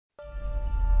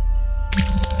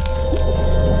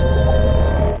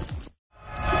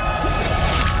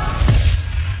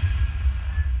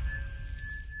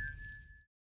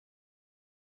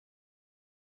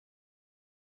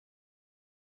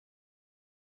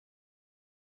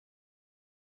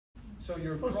So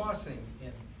you're crossing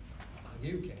in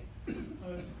Agyuke,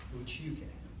 Uchiuke,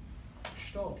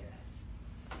 Shotokan,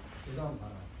 Udanpara,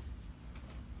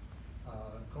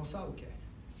 Kosauke,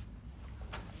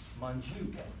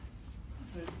 Manjuke.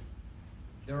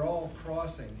 They're all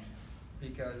crossing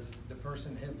because the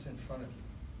person hits in front of you,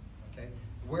 okay?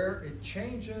 Where it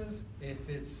changes if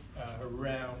it's a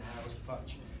roundhouse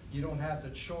punch. You don't have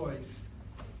the choice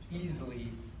easily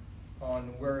on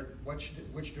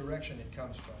which direction it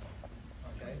comes from,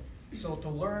 okay? So to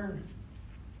learn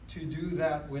to do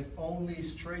that with only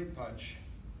straight punch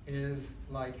is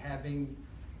like having,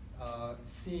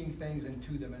 seeing things in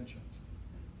 2 dimensions.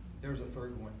 There's a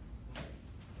third one.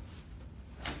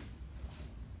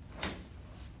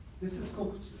 This is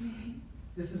kokutsu.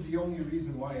 This is the only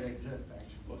reason why it exists,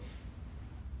 actually.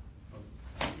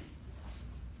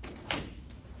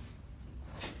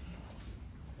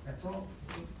 That's all.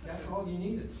 That's all you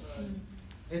needed.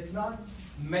 It's not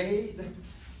made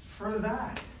for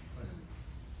that.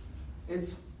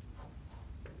 It's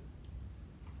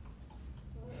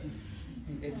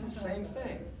the same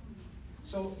thing.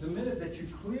 So the minute that you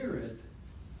clear it,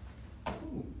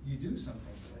 ooh, you do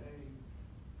something with it.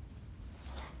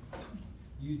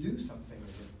 You do something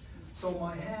with it. So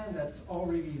my hand that's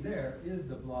already there is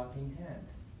the blocking hand.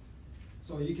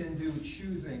 So you can do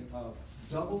choosing of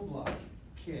double block,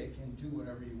 kick, and do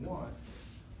whatever you want,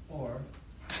 or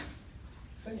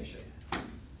finish it.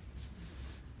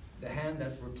 The hand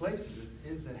that replaces it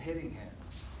is the hitting hand.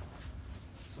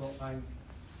 So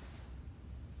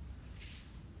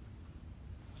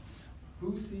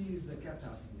who sees the kata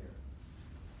in there?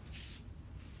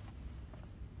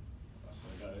 That's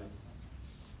what I got it.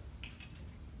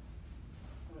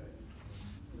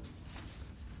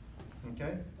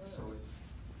 Okay, so it's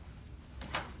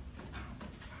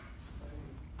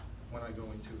when I go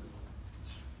into it.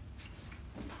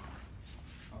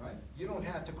 All right, you don't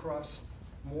have to cross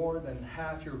more than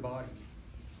half your body.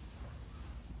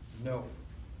 No.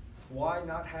 Why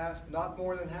not half? Not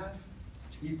more than half?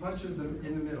 He punches them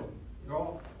in the middle. You're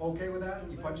all okay with that?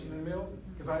 He punches in the middle?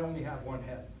 Because I only have one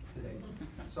head today.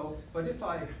 So, but if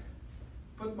I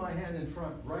put my hand in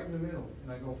front, right in the middle,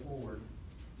 and I go forward,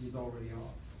 he's already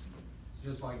off.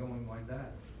 Just by going like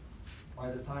that. By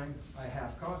the time I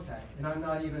have contact, and I'm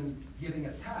not even giving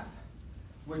a tap,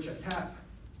 which a tap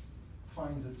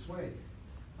finds its way.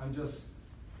 I'm just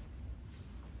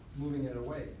moving it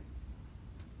away.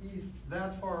 He's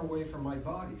that far away from my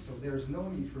body, so there's no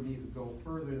need for me to go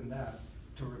further than that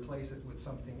to replace it with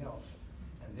something else.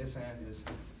 And this hand is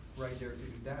right there to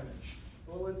do damage.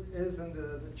 Well, it is in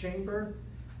the chamber,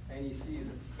 and he sees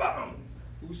it, boom!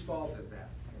 Whose fault is that,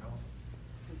 you know?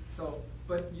 So,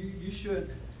 but you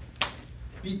should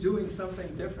be doing something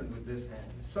different with this hand.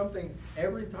 Something,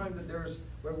 every time that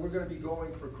we're going to be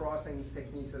going for crossing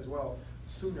techniques as well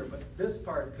sooner, but this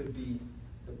part could be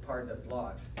the part that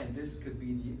blocks, and this could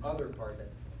be the other part that,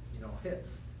 you know,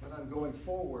 hits. When I'm going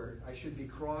forward, I should be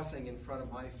crossing in front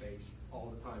of my face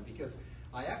all the time, because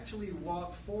I actually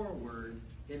walk forward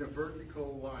in a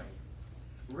vertical line.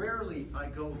 Rarely I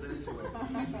go this way,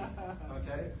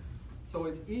 okay? So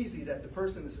it's easy that the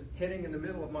person is hitting in the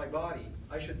middle of my body.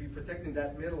 I should be protecting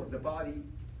that middle of the body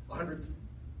 100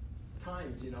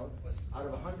 times, you know, out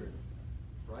of 100,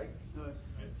 right? Nice.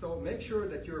 So make sure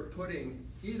that you're putting,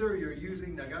 either you're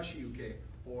using Nagashiuke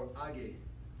or Age,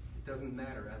 it doesn't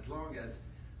matter, as long as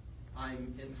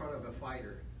I'm in front of a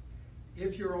fighter.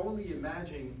 If you're only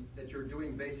imagining that you're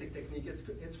doing basic technique,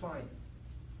 it's fine.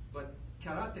 But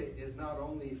karate is not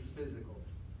only physical.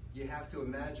 You have to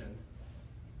imagine,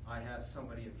 I have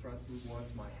somebody in front who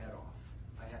wants my head off.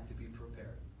 I have to be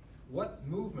prepared. What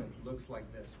movement looks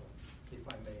like this one, if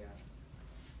I may ask?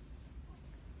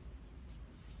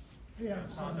 Yeah,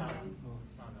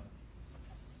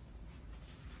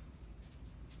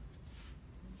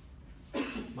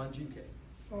 Manjuke.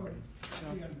 sorry.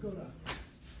 Yeah, good.